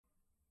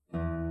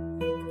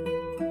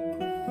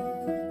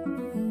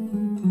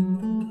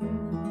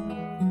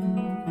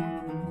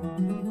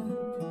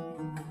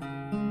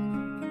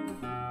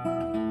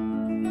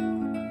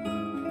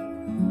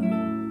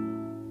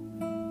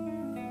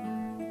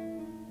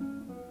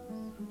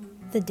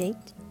The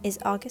date is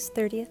August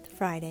 30th,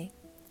 Friday,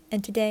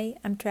 and today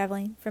I'm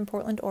traveling from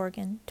Portland,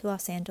 Oregon to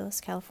Los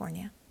Angeles,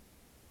 California.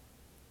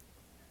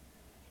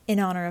 In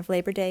honor of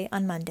Labor Day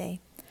on Monday,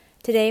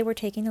 today we're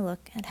taking a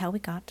look at how we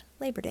got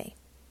Labor Day.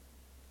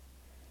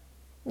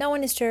 No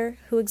one is sure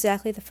who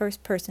exactly the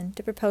first person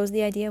to propose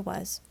the idea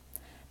was,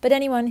 but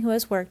anyone who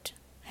has worked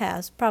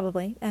has,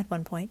 probably, at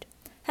one point,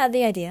 had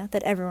the idea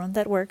that everyone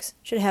that works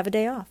should have a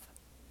day off.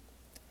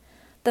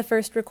 The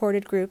first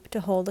recorded group to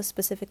hold a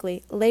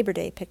specifically Labor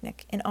Day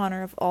picnic in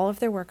honor of all of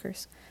their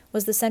workers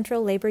was the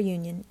Central Labor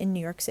Union in New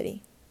York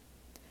City.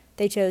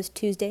 They chose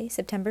Tuesday,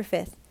 September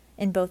 5th,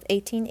 in both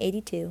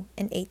 1882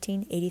 and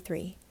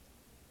 1883.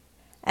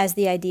 As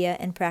the idea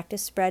and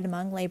practice spread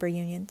among labor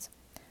unions,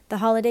 the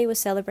holiday was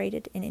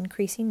celebrated in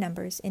increasing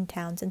numbers in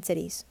towns and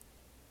cities.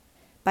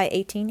 By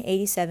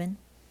 1887,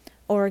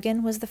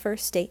 Oregon was the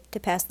first state to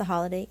pass the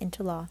holiday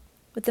into law,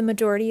 with the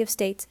majority of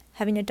states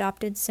having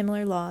adopted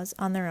similar laws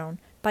on their own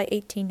by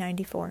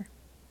 1894.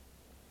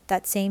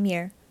 That same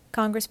year,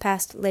 Congress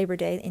passed Labor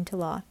Day into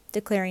law,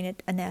 declaring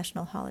it a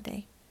national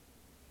holiday.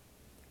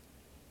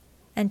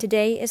 And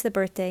today is the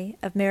birthday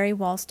of Mary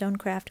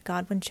Wollstonecraft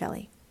Godwin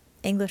Shelley,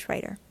 English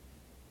writer.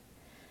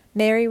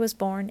 Mary was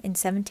born in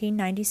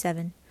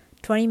 1797,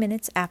 20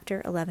 minutes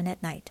after 11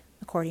 at night,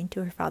 according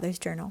to her father's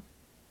journal.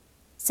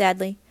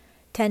 Sadly,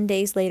 10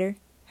 days later,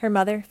 her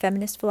mother,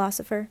 feminist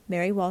philosopher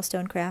Mary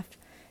Wollstonecraft,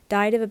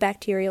 died of a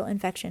bacterial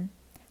infection,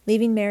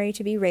 leaving Mary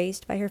to be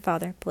raised by her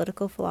father,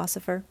 political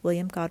philosopher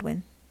William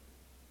Godwin.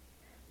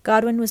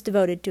 Godwin was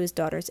devoted to his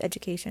daughter's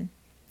education.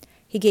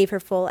 He gave her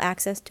full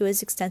access to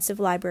his extensive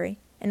library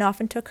and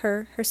often took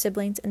her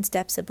siblings, and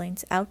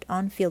step-siblings out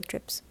on field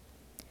trips.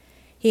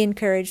 He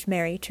encouraged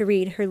Mary to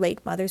read her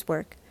late mother's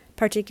work,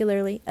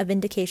 particularly A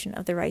Vindication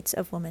of the Rights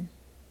of Woman.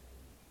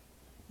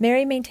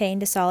 Mary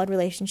maintained a solid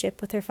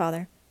relationship with her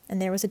father, and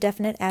there was a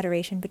definite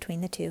adoration between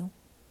the two.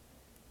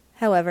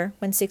 However,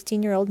 when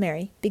 16-year-old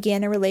Mary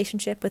began a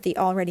relationship with the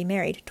already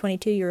married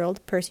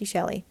 22-year-old Percy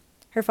Shelley,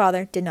 her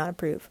father did not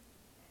approve.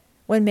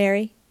 When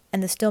Mary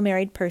and the still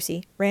married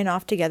Percy ran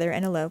off together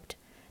and eloped,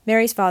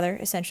 Mary's father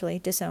essentially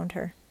disowned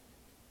her.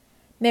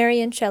 Mary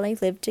and Shelley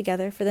lived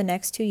together for the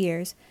next 2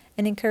 years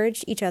and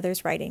encouraged each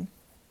other's writing.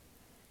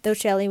 Though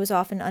Shelley was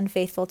often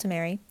unfaithful to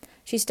Mary,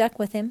 she stuck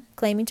with him,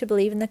 claiming to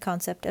believe in the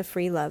concept of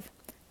free love,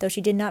 though she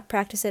did not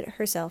practice it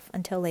herself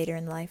until later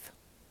in life.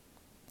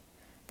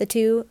 The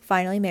two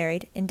finally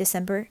married in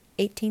December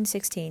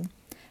 1816,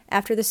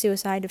 after the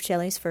suicide of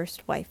Shelley's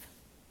first wife.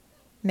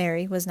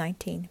 Mary was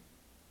 19.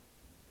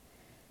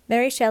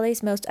 Mary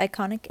Shelley's most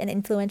iconic and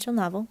influential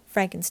novel,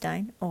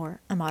 Frankenstein,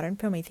 or A Modern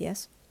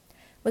Prometheus,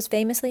 was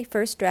famously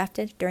first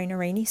drafted during a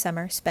rainy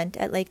summer spent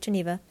at Lake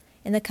Geneva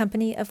in the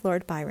company of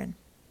Lord Byron.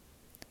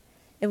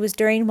 It was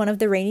during one of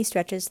the rainy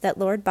stretches that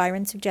Lord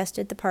Byron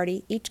suggested the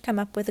party each come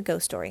up with a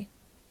ghost story.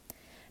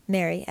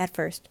 Mary, at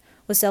first,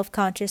 was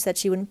self-conscious that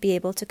she wouldn't be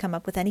able to come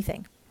up with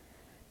anything.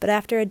 But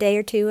after a day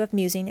or two of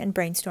musing and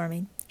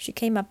brainstorming, she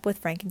came up with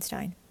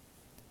Frankenstein.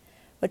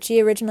 What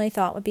she originally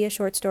thought would be a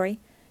short story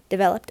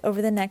developed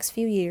over the next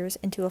few years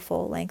into a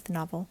full-length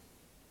novel.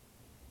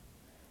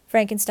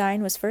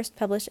 Frankenstein was first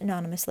published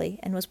anonymously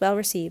and was well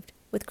received,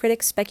 with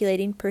critics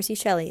speculating Percy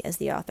Shelley as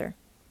the author.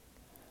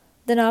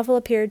 The novel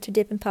appeared to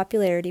dip in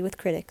popularity with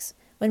critics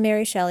when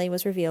Mary Shelley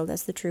was revealed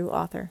as the true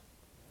author.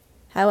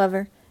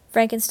 However,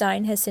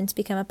 Frankenstein has since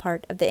become a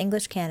part of the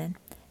English canon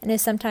and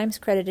is sometimes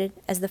credited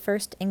as the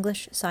first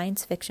English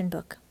science fiction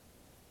book.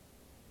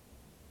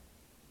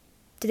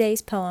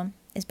 Today's poem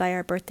is by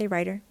our birthday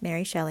writer,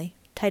 Mary Shelley,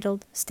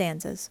 titled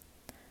Stanzas,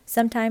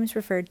 sometimes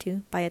referred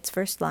to by its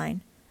first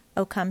line,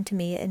 "O come to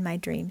me in my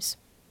dreams."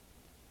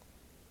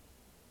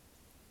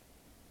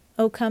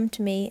 O come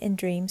to me in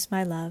dreams,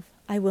 my love,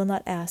 I will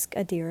not ask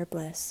a dearer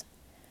bliss.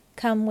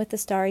 Come with the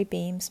starry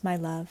beams, my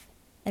love,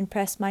 and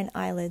press mine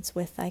eyelids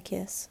with thy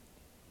kiss.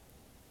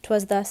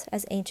 'Twas thus,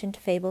 as ancient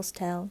fables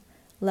tell,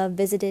 love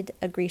visited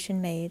a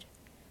Grecian maid,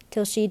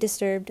 till she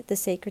disturbed the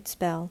sacred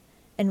spell,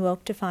 and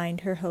woke to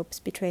find her hopes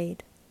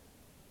betrayed.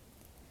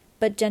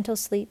 But gentle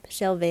sleep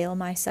shall veil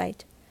my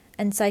sight,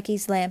 and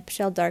Psyche's lamp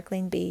shall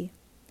darkling be,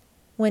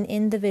 when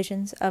in the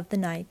visions of the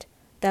night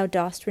thou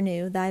dost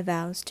renew thy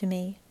vows to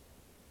me.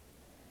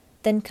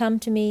 Then come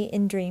to me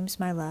in dreams,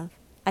 my love,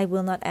 I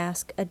will not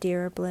ask a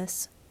dearer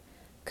bliss.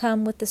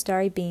 Come with the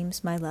starry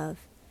beams, my love,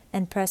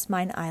 and press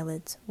mine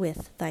eyelids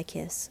with thy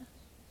kiss.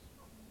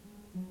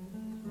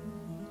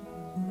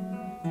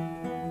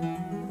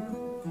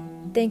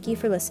 Thank you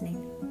for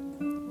listening.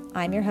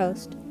 I'm your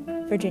host,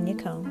 Virginia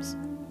Combs,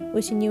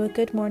 wishing you a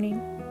good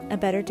morning, a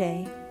better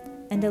day,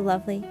 and a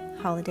lovely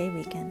holiday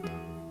weekend.